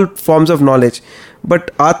got all forms of knowledge,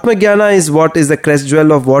 but Atma Jnana is what is the crest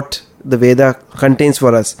jewel of what the Veda contains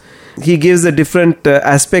for us. He gives the different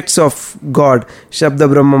aspects of God,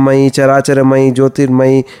 Shabda Brahmamayi, Characharamayi,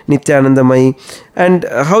 Jyotirmayi, Nityanandamayi, and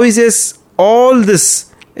how he says all this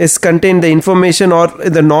is contained, the information or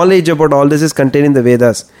the knowledge about all this is contained in the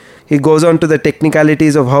Vedas. He goes on to the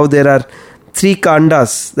technicalities of how there are 3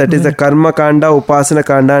 kandas, that is the Karma Kanda, Upasana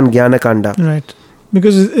Kanda and Jnana Kanda. Right.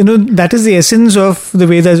 Because, that is the essence of the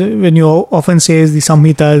Vedas, when you often say the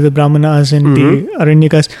Samhitas, the Brahmanas and the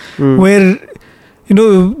Aranyakas, where,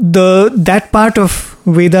 that part of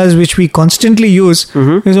Vedas which we constantly use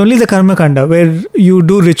is only the Karma Kanda, where you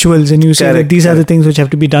do rituals and you say that these are the things which have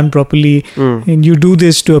to be done properly, and you do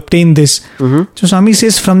this to obtain this. So Swami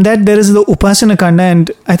says from that there is the Upasana Kanda,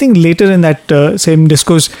 and I think later in that same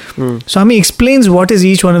discourse, Swami explains what is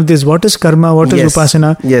each one of this, what is karma, what is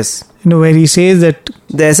Upasana. Yes. Where he says that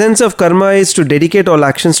the essence of karma is to dedicate all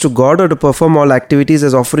actions to God or to perform all activities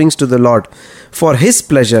as offerings to the Lord for His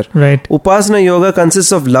pleasure. Right. Upasana yoga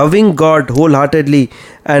consists of loving God wholeheartedly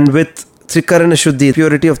and with Trikarana Shuddhi,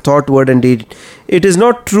 purity of thought, word and deed. It is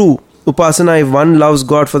not true Upasana if one loves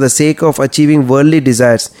God for the sake of achieving worldly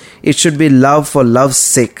desires. It should be love for love's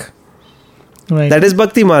sake. Right. That is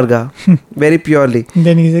Bhakti Marga, very purely.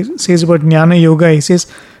 Then he says about Jnana Yoga, he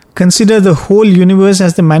says, consider the whole universe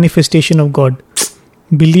as the manifestation of God.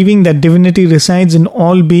 Believing that divinity resides in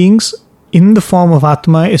all beings in the form of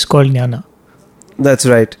Atma is called Jnana. That's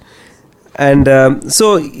right. And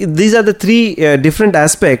so these are the three different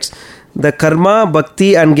aspects. The karma,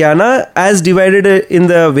 bhakti and jnana as divided in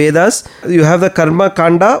the Vedas. You have the karma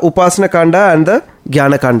kanda, upasana kanda and the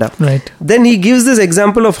jnana kanda. Right. Then he gives this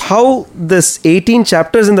example of how this 18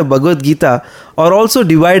 chapters in the Bhagavad Gita are also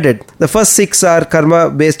divided. The first 6 are karma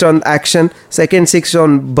based on action, second 6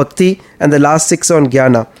 on bhakti and the last 6 on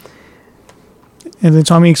jnana. And then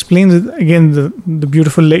Swami explains again the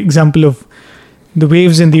beautiful example of the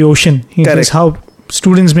waves in the ocean. He says how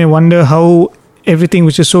students may wonder how everything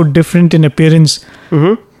which is so different in appearance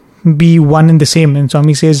be one and the same. And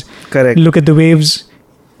Swami says, look at the waves.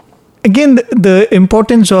 Again, the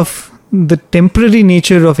importance of the temporary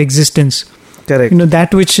nature of existence. Correct.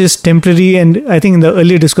 That which is temporary, and I think in the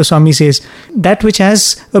earlier discourse Swami says, that which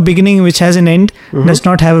has a beginning, which has an end, does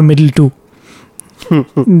not have a middle too.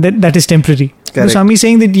 That is temporary. So Swami is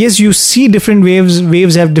saying that yes, you see different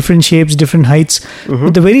waves have different shapes, different heights,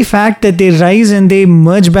 but the very fact that they rise and they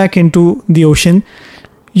merge back into the ocean,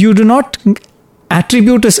 you do not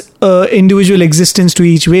attribute a individual existence to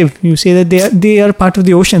each wave. You say that they are part of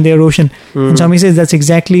the ocean, they are ocean. And Swami says that's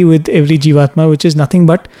exactly with every Jivatma, which is nothing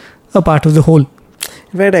but a part of the whole.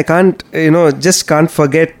 In fact, I can't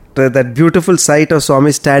forget that beautiful sight of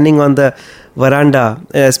Swami standing on the veranda,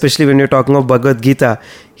 especially when you're talking of Bhagavad Gita.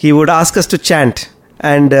 He would ask us to chant,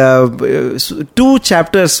 and 2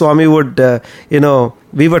 chapters Swami would,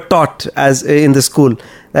 we were taught as in the school.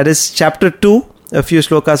 That is chapter 2, a few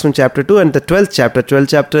slokas from chapter 2, and the 12th chapter. 12th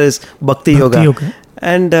chapter is Bhakti Yoga.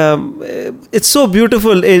 And it's so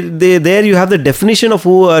beautiful. There you have the definition of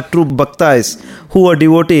who a true bhakta is, who a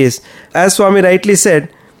devotee is. As Swami rightly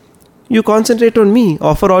said, you concentrate on me,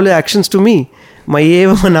 offer all your actions to me.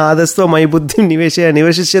 Mayeva manadasto mai buddhim niveshaya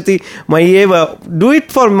niveshishyati mayeva. Do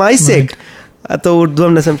it for my sake.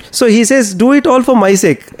 So he says, do it all for my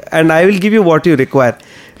sake, and I will give you what you require.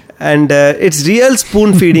 And it's real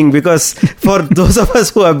spoon feeding, because for those of us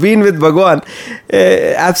who have been with Bhagawan,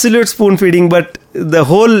 absolute spoon feeding, but the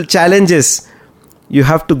whole challenge is you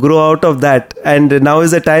have to grow out of that. And now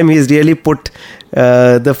is the time he's really put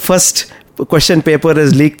the first question paper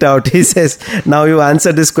is leaked out. He says, now you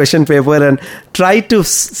answer this question paper and try to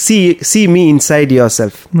see me inside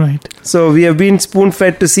yourself. Right. So we have been spoon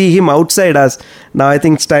fed to see him outside us. Now I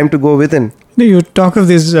think it's time to go within. You talk of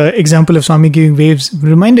this example of Swami giving waves.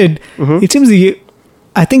 Reminded, it seems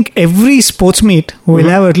I think every sports meet will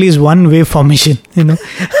have at least one wave formation,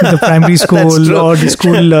 the primary school or the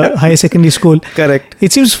school, higher secondary school. Correct.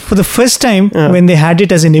 It seems for the first time when they had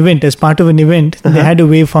it as an event, as part of an event, they had a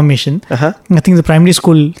wave formation. I think the primary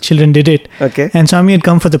school children did it. Okay. And Swami had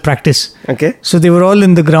come for the practice. Okay. So they were all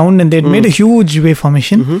in the ground and they had made a huge wave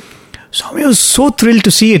formation. Swami was so thrilled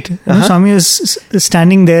to see it. Swami was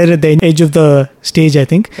standing there at the edge of the stage, I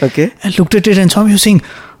think. Okay. And looked at it, and Swami was saying,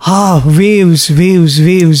 waves, waves,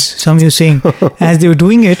 waves. Swami was saying, as they were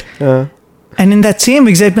doing it. And in that same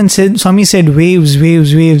excitement, Swami said, waves,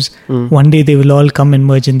 waves, waves. One day they will all come and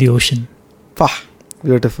merge in the ocean.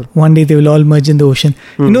 Beautiful. One day they will all merge in the ocean.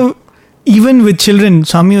 Even with children,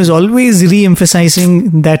 Swami was always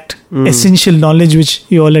re-emphasizing that essential knowledge which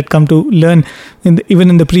you all had come to learn.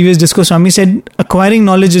 Even in the previous discourse, Swami said, acquiring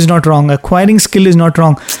knowledge is not wrong. Acquiring skill is not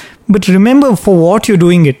wrong. But remember for what you're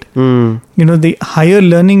doing it. The higher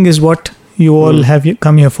learning is what you all have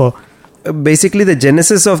come here for. Basically, the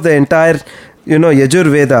genesis of the entire,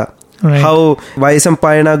 Yajur Veda. Right. How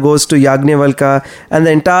Vaisampayana goes to Yagnavalkya, and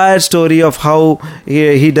the entire story of how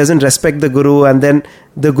he doesn't respect the Guru, and then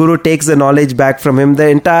the Guru takes the knowledge back from him. The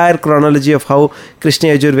entire chronology of how Krishna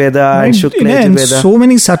Yajurveda and Shukla and Yajurveda. So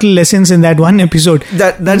many subtle lessons in that one episode.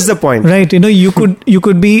 That's the point. Right. You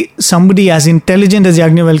could be somebody as intelligent as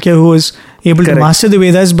Yagnavalkya who is able to master the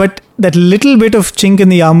Vedas, but that little bit of chink in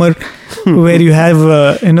the armor where you have,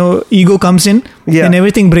 ego comes in and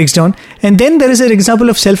everything breaks down. And then there is an example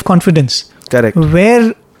of self-confidence. Correct.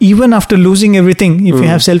 Where even after losing everything, if you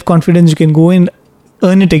have self-confidence, you can go in,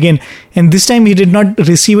 earn it again. And this time he did not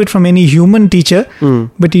receive it from any human teacher,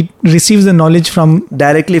 but he receives the knowledge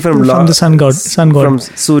directly from the sun god. From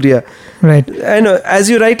Surya. Right. I know,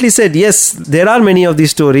 as you rightly said, yes, there are many of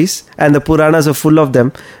these stories and the Puranas are full of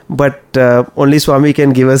them, but only Swami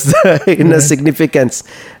can give us the inner significance.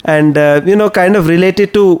 And, kind of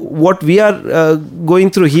related to what we are going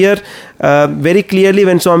through here, very clearly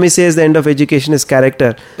when Swami says the end of education is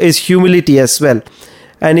character, is humility as well.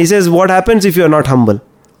 And he says, what happens if you are not humble?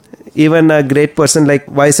 Even a great person like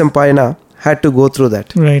Vaisampayana had to go through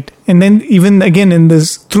that. Right. And then even again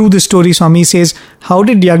through the story, Swami says, how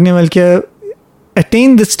did Yajnavalkya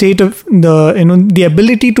attain the state of the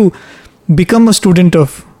ability to become a student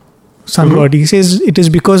of Sun God? He says it is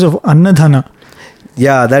because of Annadhana.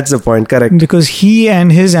 Yeah, that's the point. Correct. Because he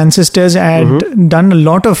and his ancestors had done a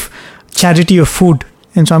lot of charity of food.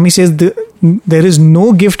 And Swami says there is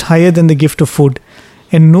no gift higher than the gift of food,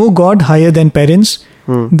 and no God higher than parents.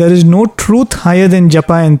 There is no truth higher than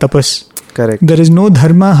japa and tapas. Correct. There is no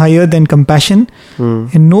dharma higher than compassion,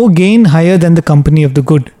 and no gain higher than the company of the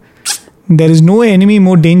good. There is no enemy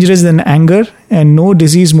more dangerous than anger, and no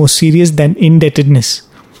disease more serious than indebtedness.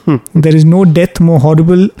 There is no death more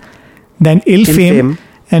horrible than ill fame,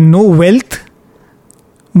 and no wealth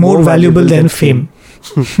more valuable than fame.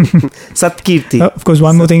 Satkirti. Of course,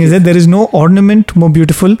 one more thing is that there is no ornament more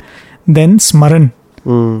beautiful than smaran,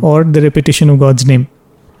 or the repetition of God's name.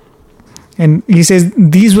 And he says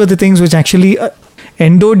these were the things which actually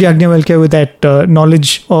endowed Yajnavalkya with that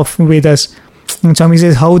knowledge of Vedas. And Swami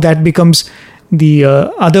says how that becomes the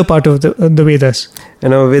other part of the Vedas.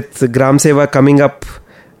 With Gram Seva coming up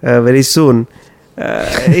very soon,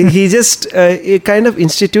 he just kind of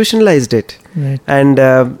institutionalized it. Right. And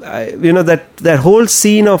that whole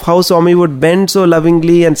scene of how Swami would bend so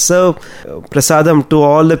lovingly and serve prasadam to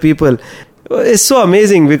all the people is so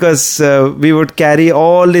amazing, because we would carry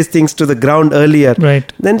all these things to the ground earlier.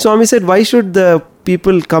 Right. Then Swami said, why should the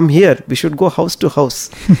people come here? We should go house to house.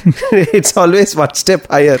 It's always one step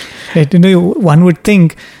higher. Right. One would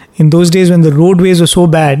think in those days when the roadways were so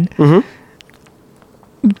bad,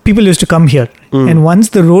 people used to come here. And once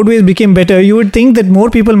the roadways became better, you would think that more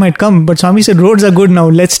people might come. But Swami said, roads are good now.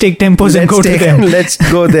 Let's take tempos and go to them. Let's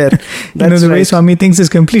go there. That's the way Swami thinks is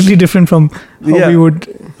completely different from how we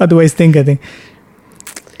would otherwise think, I think.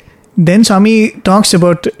 Then Swami talks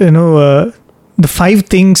about, the 5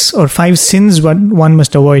 things or 5 sins one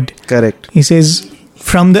must avoid. Correct. He says,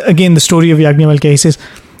 from the story of Yajnavalkya, he says,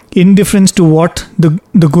 indifference to what the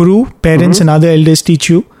guru, parents and other elders teach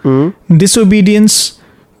you, disobedience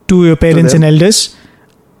to your parents and elders,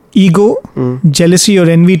 ego, jealousy or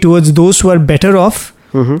envy towards those who are better off,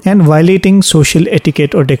 and violating social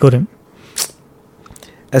etiquette or decorum.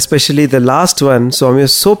 Especially the last one, Swami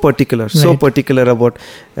was so particular about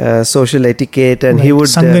social etiquette, and he would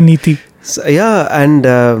Sanganiti. And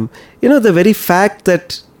the very fact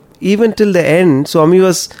that even till the end, Swami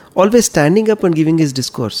was always standing up and giving his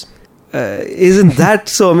discourse. Isn't that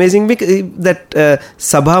so amazing? Because that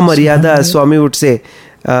Sabha Maryada, as Swami would say,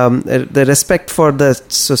 the respect for the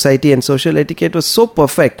society and social etiquette was so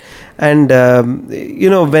perfect. And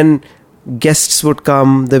when guests would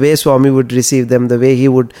come, the way Swami would receive them, the way he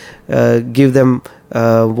would give them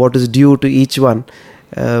what is due to each one,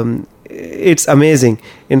 it's amazing.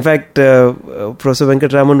 In fact, Professor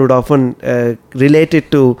Venkatraman would often relate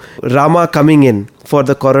it to Rama coming in for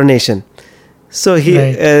the coronation. So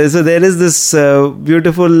so there is this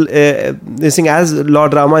beautiful this thing, as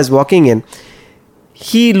Lord Rama is walking in,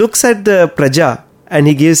 he looks at the praja and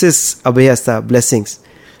he gives his abhayasta, blessings,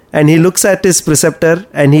 and he looks at his preceptor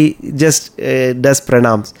and he just does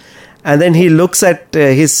pranams, and then he looks at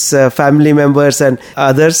his family members and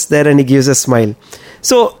others there and he gives a smile.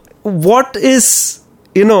 So what is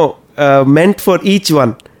meant for each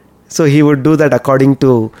one, so he would do that according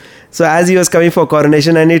to. So as he was coming for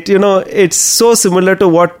coronation, and it's so similar to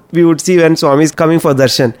what we would see when Swami is coming for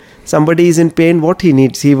darshan. Somebody is in pain, what he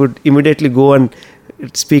needs, he would immediately go and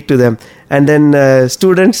speak to them. And then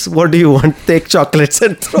students, what do you want? Take chocolates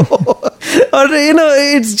and throw. Or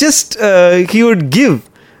it's just he would give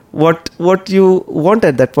what you want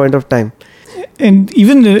at that point of time. And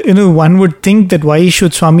even one would think that why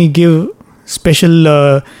should Swami give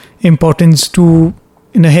special importance to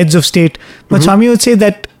heads of state? But Swami would say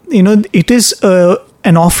that it is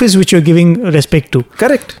an office which you're giving respect to.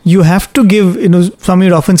 Correct. You have to give, Swami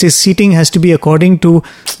would often says seating has to be according to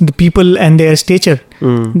the people and their stature.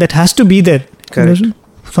 That has to be there. Correct.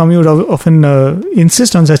 Swami would often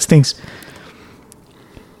insist on such things.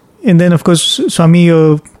 And then, of course, Swami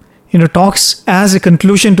talks as a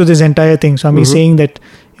conclusion to this entire thing. Swami is saying that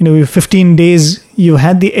 15 days you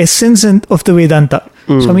had the essence of the Vedanta.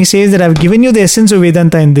 Swami says that I've given you the essence of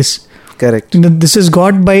Vedanta in this. Correct. This is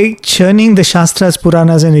got by churning the Shastras,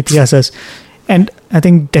 Puranas and Itihasas. And I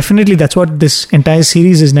think definitely that's what this entire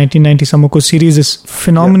series is. 1990 Samako series is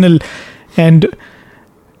phenomenal. Yeah. And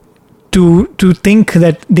to think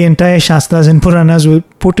that the entire Shastras and Puranas were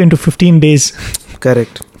put into 15 days.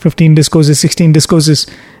 Correct. 15 discourses, 16 discourses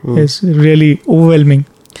is really overwhelming.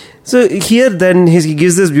 So here then he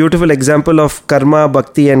gives this beautiful example of karma,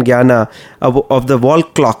 bhakti and jnana of the wall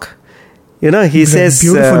clock. He says,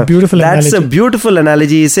 beautiful that's analogy. a beautiful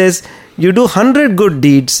analogy. He says, you do 100 good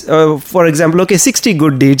deeds, for example, 60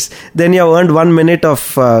 good deeds, then you have earned 1 minute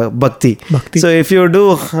of bhakti. So if you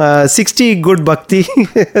do 60 good bhakti,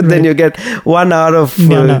 then you get 1 hour of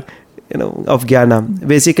of jnana.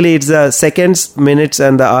 Basically, it's the seconds, minutes,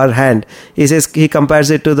 and the hour hand. He says, he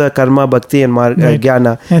compares it to the karma, bhakti, and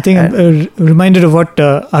jnana. I think I'm reminded of what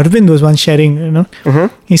Arvind was once sharing.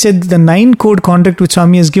 He said the 9-code conduct which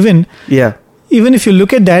Swami has given. Yeah. Even if you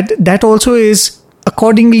look at that also is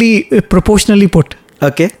accordingly proportionally put.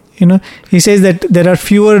 Okay. He says that there are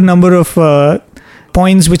fewer number of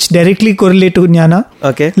points which directly correlate to jnana.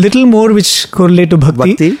 Okay. Little more which correlate to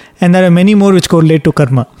bhakti. And there are many more which correlate to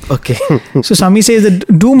karma. Okay. So Swami says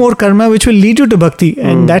that do more karma which will lead you to bhakti.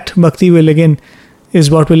 And that bhakti will again is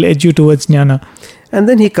what will edge you towards jnana. And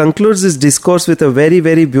then he concludes this discourse with a very,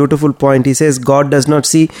 very beautiful point. He says, God does not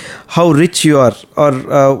see how rich you are or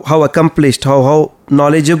how accomplished, how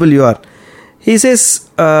knowledgeable you are. He says,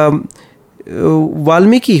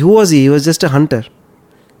 Valmiki, who was he? He was just a hunter.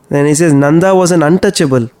 Then he says, Nanda was an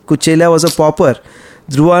untouchable. Kuchela was a pauper.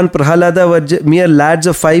 Dhruva and Prahalada were mere lads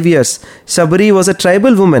of 5 years. Sabari was a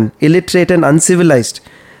tribal woman, illiterate and uncivilized.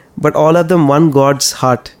 But all of them won God's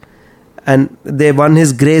heart. And they won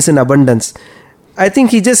His grace in abundance. I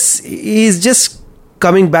think he's just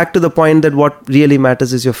coming back to the point that what really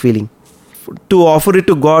matters is your feeling. To offer it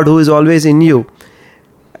to God who is always in you.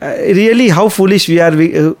 Really, how foolish we are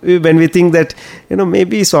when we think that,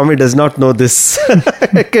 maybe Swami does not know this.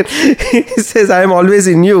 He says, I am always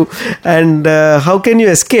in you. And how can you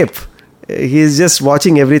escape? He is just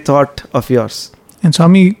watching every thought of yours. And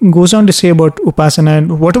Swami goes on to say about upasana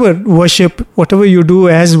and whatever worship, whatever you do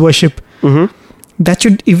as worship, that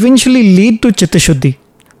should eventually lead to chitta shuddhi.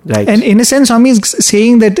 Right. And in a sense, Swami is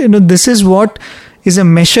saying that this is what is a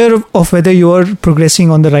measure of whether you are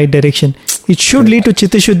progressing on the right direction. It should lead to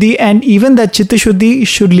chitta shuddhi, and even that chitta shuddhi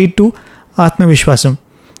should lead to atma vishwasam.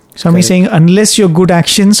 Swami is saying unless your good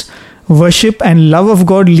actions, worship and love of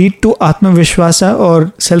God lead to atma vishwasa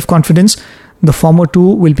or self-confidence, the former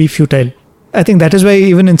two will be futile. I think that is why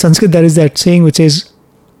even in Sanskrit there is that saying which says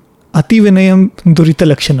ati vinayam durita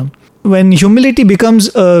lakshanam. When humility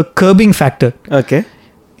becomes a curbing factor,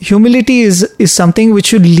 humility is something which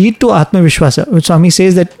should lead to Atma Vishwasa. Which Swami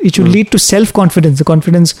says that it should lead to self-confidence, the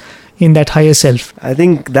confidence in that higher self. I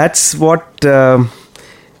think that's what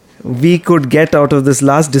we could get out of this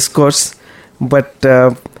last discourse. But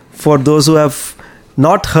for those who have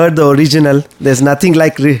not heard the original, there's nothing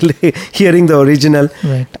like really hearing the original.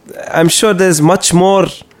 Right. I'm sure there's much more,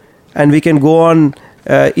 and we can go on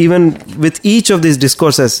even with each of these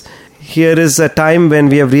discourses. Here is a time when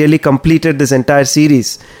we have really completed this entire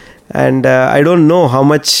series, and I don't know how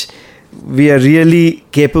much we are really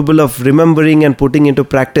capable of remembering and putting into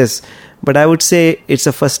practice, but I would say it's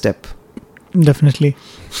a first step. Definitely.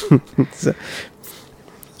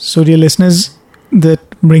 So dear listeners, that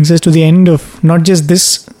brings us to the end of not just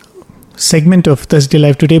this segment of Thursday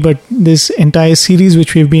Live Today, but this entire series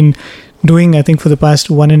which we've been doing, I think, for the past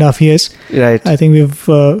 1.5 years. Right. I think we've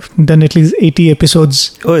done at least 80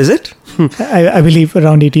 episodes. Oh, is it? I believe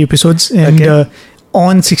around 80 episodes. And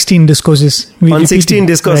on 16 discourses. On 16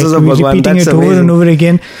 discourses of Bhagawan. Repeating That's it amazing. over and over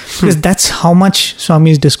again. Because that's how much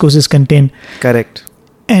Swami's discourses contain. Correct.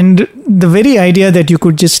 And the very idea that you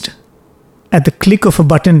could just, at the click of a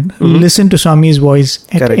button, listen to Swami's voice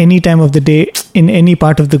at any time of the day, in any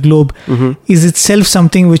part of the globe, is itself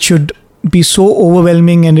something which should be so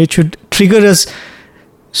overwhelming, and it should trigger us.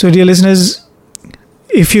 So dear listeners,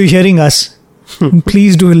 if you're hearing us,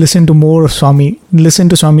 please do listen to more of Swami. Listen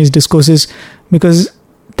to Swami's discourses, because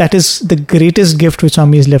that is the greatest gift which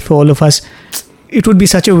Swami has left for all of us. It would be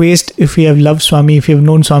such a waste if we have loved Swami, if we have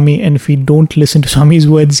known Swami, and if we don't listen to Swami's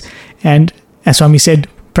words and, as Swami said,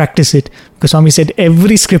 practice it. Because Swami said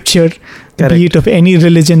every scripture, be it of any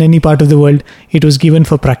religion, any part of the world, it was given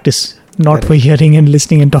for practice, not for hearing and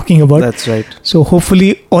listening and talking about. That's right. So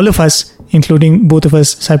hopefully all of us, including both of us,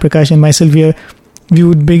 Sai Prakash and myself here, we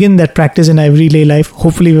would begin that practice in our everyday life.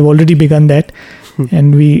 Hopefully we've already begun that.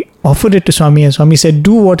 And we offered it to Swami, and Swami said,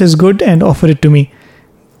 do what is good and offer it to me.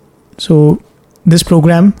 So this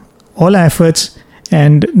program, all our efforts,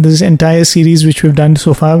 and this entire series which we've done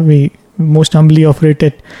so far, we most humbly offer it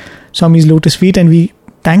at Swami's lotus feet, and we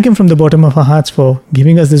thank him from the bottom of our hearts for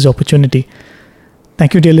giving us this opportunity.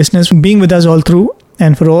 Thank you, dear listeners, for being with us all through,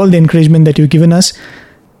 and for all the encouragement that you've given us.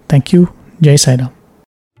 Thank you. Jai Sai Ram.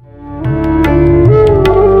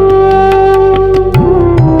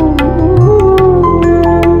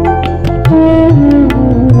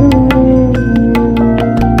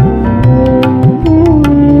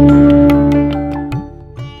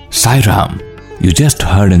 Sai Ram, You just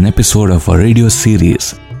heard an episode of a radio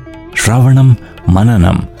series, Shravanam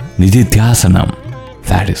Mananam Nidhidhyasanam,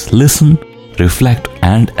 that is, listen, reflect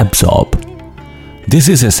and absorb. This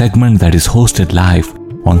is a segment that is hosted live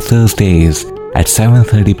on Thursdays at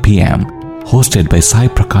 7:30 p.m., hosted by Sai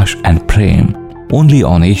Prakash and Prem, only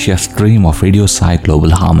on Asia stream of Radio Sai Global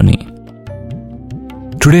Harmony.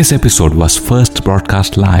 Today's episode was first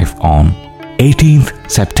broadcast live on 18th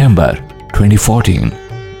September 2014.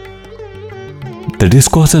 The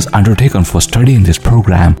discourses undertaken for study in this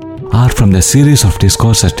program are from the series of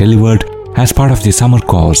discourses delivered as part of the summer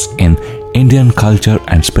course in Indian Culture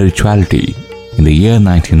and Spirituality in the year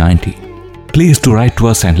 1990. Please do write to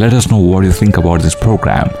us and let us know what you think about this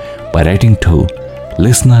program by writing to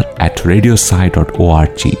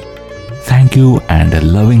listener@radiosai.org. Thank you and a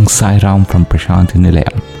loving Sai Ram from Prashanthi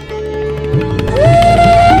Nilayam.